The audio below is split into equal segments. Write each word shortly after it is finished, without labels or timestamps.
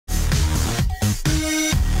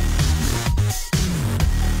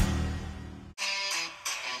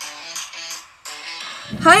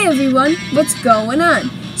Hi everyone, what's going on?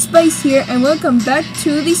 Spice here and welcome back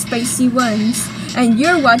to the Spicy Ones. And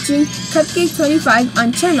you're watching Cupcake 25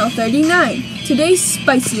 on channel 39. Today's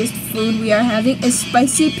spiciest food we are having is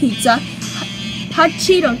spicy pizza, hot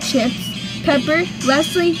Cheeto chips, pepper,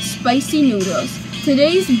 lastly spicy noodles.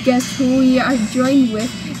 Today's guest who we are joined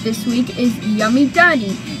with this week is Yummy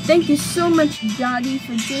Dottie. Thank you so much, Dottie,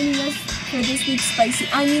 for joining us for this week's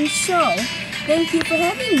show. Thank you for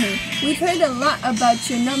having me. We've heard a lot about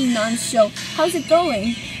your Num Nom show. How's it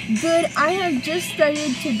going? Good. I have just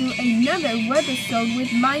started to do another webisode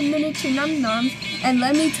with my miniature Num Noms, and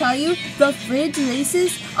let me tell you, the fridge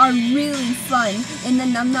races are really fun in the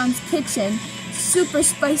Num Nom's kitchen. Super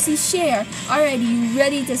spicy share. Alright, you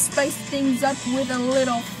ready to spice things up with a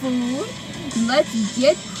little food? Let's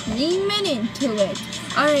get creaming into it.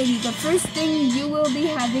 Alrighty, the first thing you will be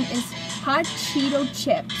having is hot Cheeto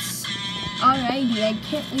chips. Alrighty, I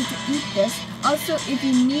can't wait to eat this. Also, if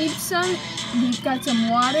you need some, we've got some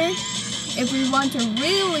water. If we want to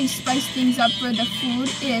really spice things up for the food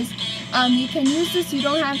you can use this, you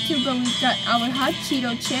don't have to, but we've got our hot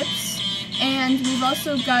Cheeto chips. And we've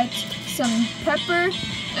also got some pepper.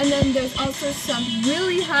 And then there's also some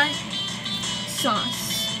really hot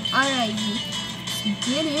sauce. Alrighty, let's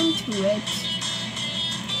get into it.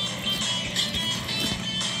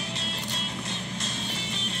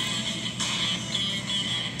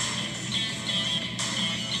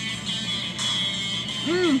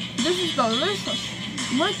 This is delicious.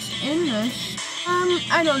 What's in this?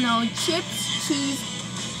 I don't know. Chips, cheese,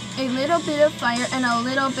 a little bit of fire, and a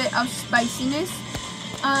little bit of spiciness.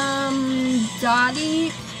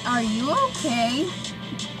 Dottie, are you okay?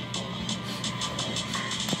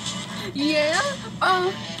 Yeah?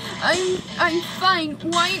 I'm fine.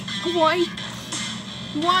 Why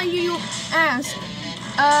do you ask?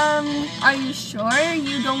 Are you sure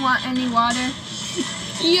you don't want any water?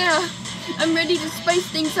 Yeah. I'm ready to spice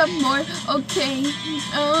things up more. Okay,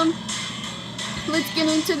 let's get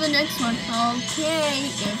into the next one. Okay,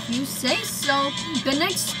 if you say so. The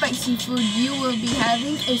next spicy food you will be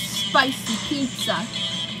having is spicy pizza.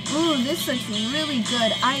 Ooh, this looks really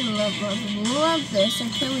good. I love this. I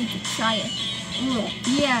can't wait to try it. Ooh,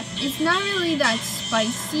 yeah, it's not really that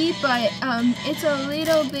spicy, but it's a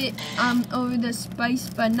little bit over the spice,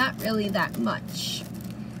 but not really that much.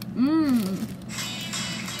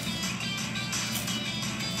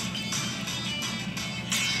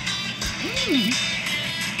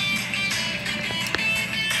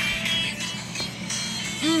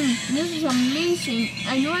 This is amazing.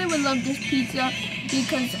 I knew I would love this pizza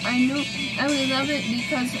because I knew I would love it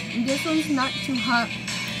because this one's not too hot.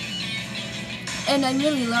 And I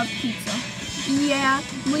really love pizza. Yeah,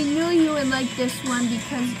 we knew you would like this one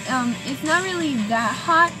because it's not really that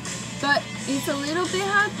hot, but it's a little bit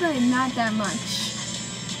hot, but not that much.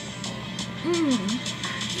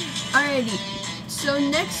 Alrighty. So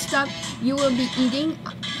next up you will be eating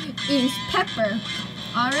is pepper.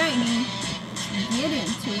 Alrighty, let's get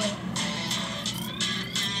into it.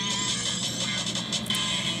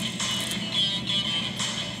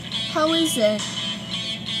 How is it?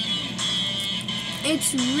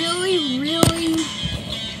 It's really,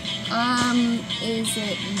 is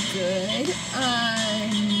it good?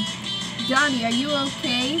 Dottie, are you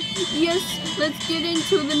okay? Yes, let's get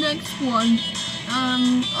into the next one.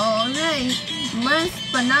 Alright. Last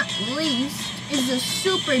but not least is the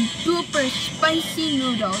super duper spicy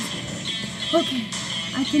noodles. Okay,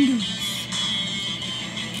 I can do this.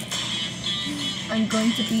 I'm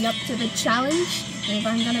going to be up to the challenge. And if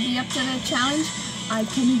I'm going to be up to the challenge, I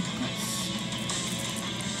can eat this.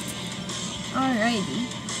 Alrighty.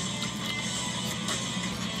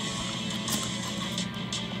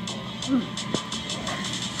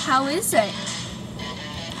 How is it?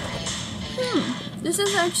 This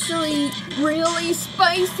is actually really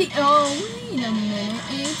spicy. Oh, wait a minute.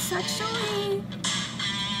 It's actually...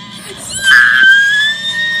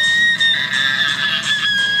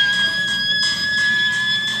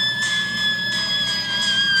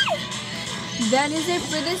 That is it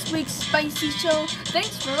for this week's Spicy Show.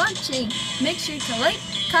 Thanks for watching. Make sure to like,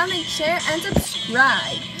 comment, share, and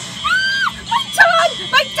subscribe. My tongue!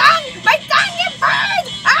 My tongue! My tongue! It burns!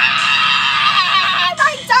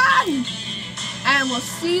 My tongue! And we'll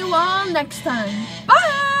see you all next time.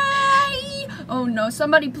 Bye! Oh no,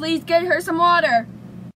 somebody please get her some water.